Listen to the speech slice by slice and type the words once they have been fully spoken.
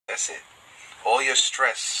That's it. All your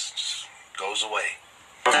stress just goes away.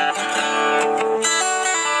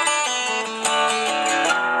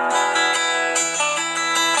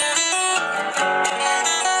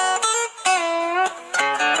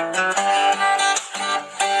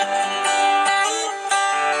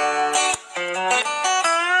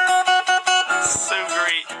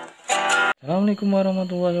 Assalamualaikum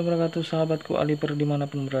warahmatullahi wabarakatuh, sahabatku Alip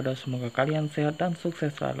dimanapun berada, semoga kalian sehat dan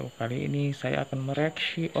sukses selalu. Kali ini saya akan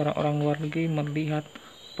mereaksi orang-orang luar negeri melihat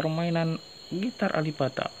permainan gitar Alip Ba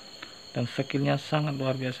Ta, dan skillnya sangat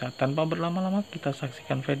luar biasa. Tanpa berlama-lama kita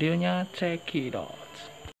saksikan videonya, check it out.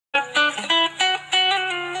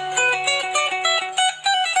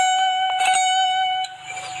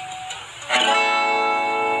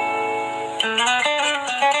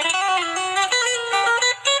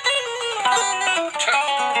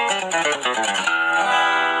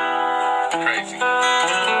 Crazy.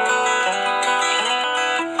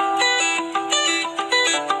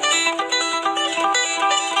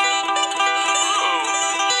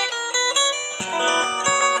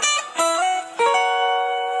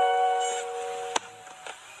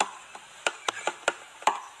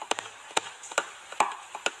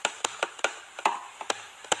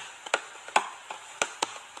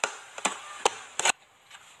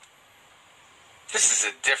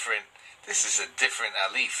 This is a different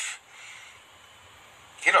Alip.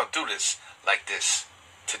 He don't do this like this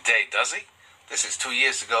today, does he? This is 2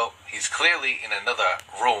 years ago. He's clearly in another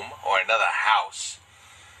room or another house.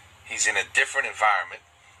 He's in a different environment.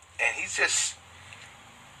 And he's just...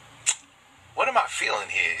 What am I feeling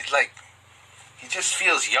here? It's like... He just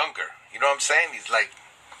feels younger. You know what I'm saying? He's like...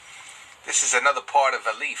 This is another part of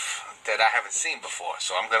Alip that I haven't seen before.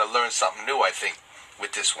 So I'm going to learn something new, I think,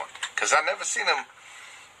 with this one. Because I've never seen him...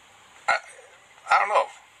 I don't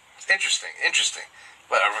know. It's interesting.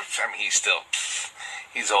 But I mean,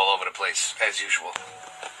 he's all over the place, as usual.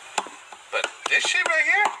 But this shit right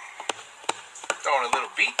here, throwing a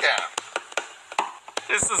little beat down.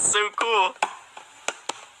 This is so cool.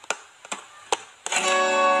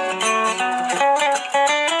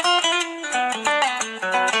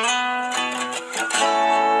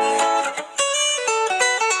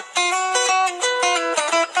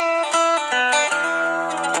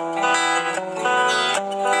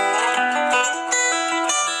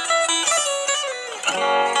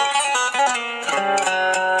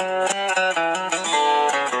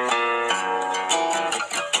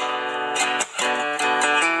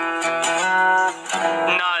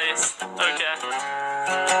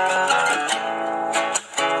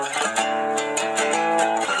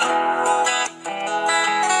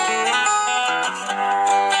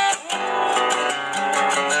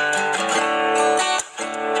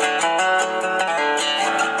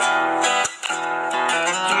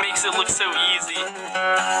 It looks so easy.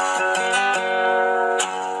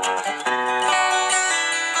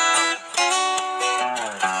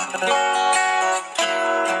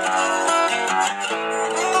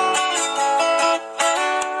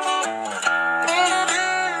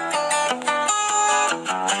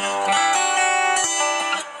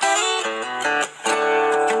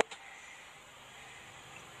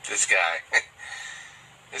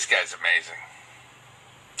 This guy's amazing.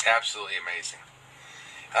 Absolutely amazing.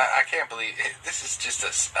 I can't believe it. This is just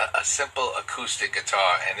a simple acoustic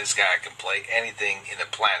guitar, and this guy can play anything in the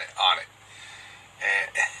planet on it.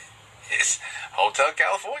 And it's Hotel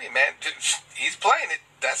California, man. He's playing it.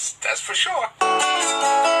 That's for sure.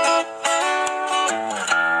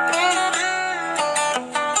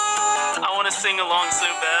 I want to sing along so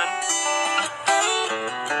bad.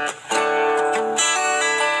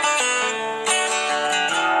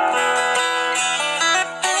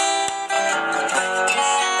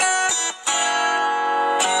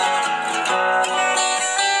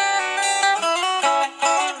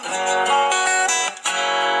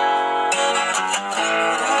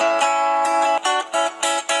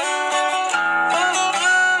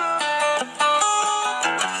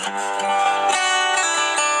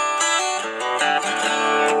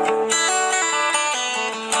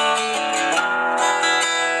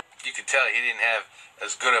 He didn't have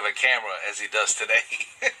as good of a camera as he does today.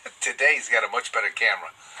 Today he's got a much better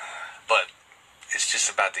camera. But it's just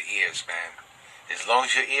about the ears, man. As long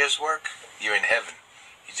as your ears work, you're in heaven.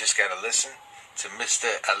 You just got to listen to Mr.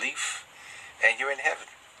 Alip, and you're in heaven.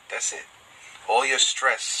 That's it. All your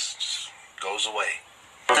stress just goes away.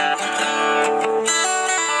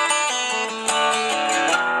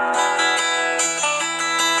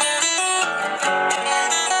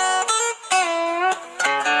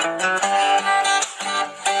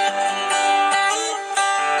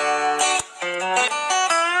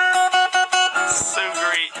 So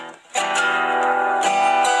great.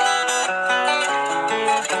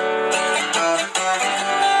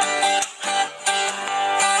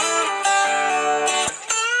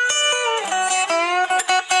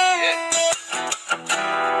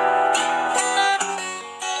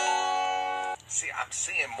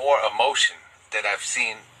 that I've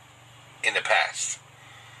seen in the past.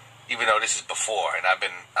 Even though this is before, and I'm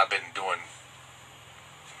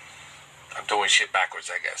doing shit backwards,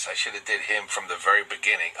 I guess. I should have did him from the very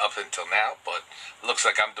beginning up until now, but looks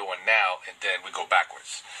like I'm doing now, and then we go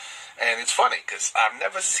backwards. And it's funny, because I've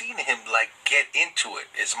never seen him, like, get into it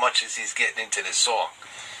as much as he's getting into this song.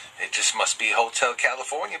 It just must be Hotel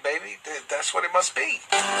California, baby. That's what it must be.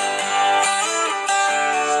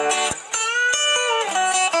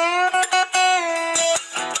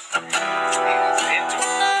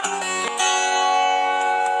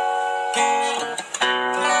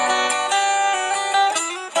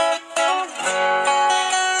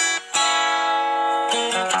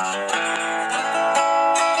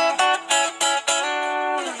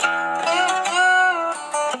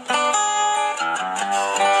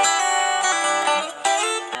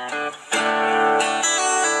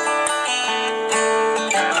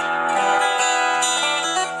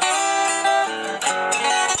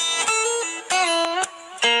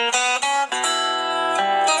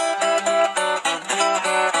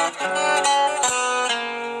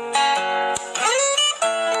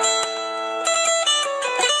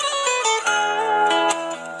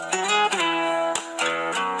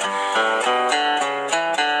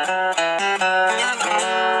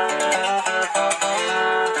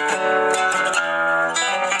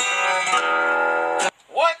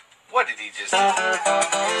 What did he just do?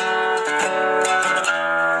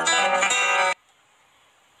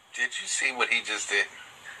 Did you see what he just did?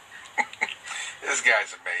 This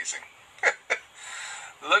guy's amazing.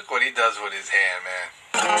 Look what he does with his hand, man.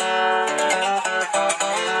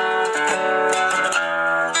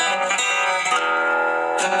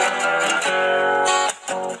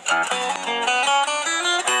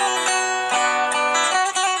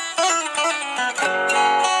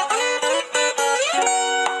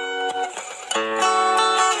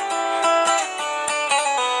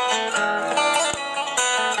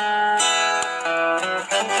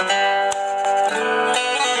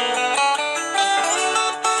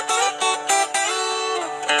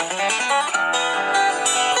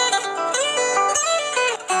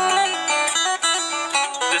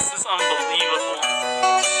 This is unbelievable.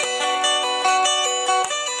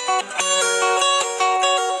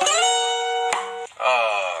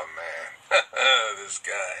 Oh, man. This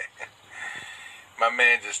guy. My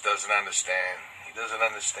man just doesn't understand. He doesn't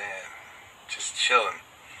understand. Just chilling.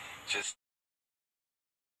 Just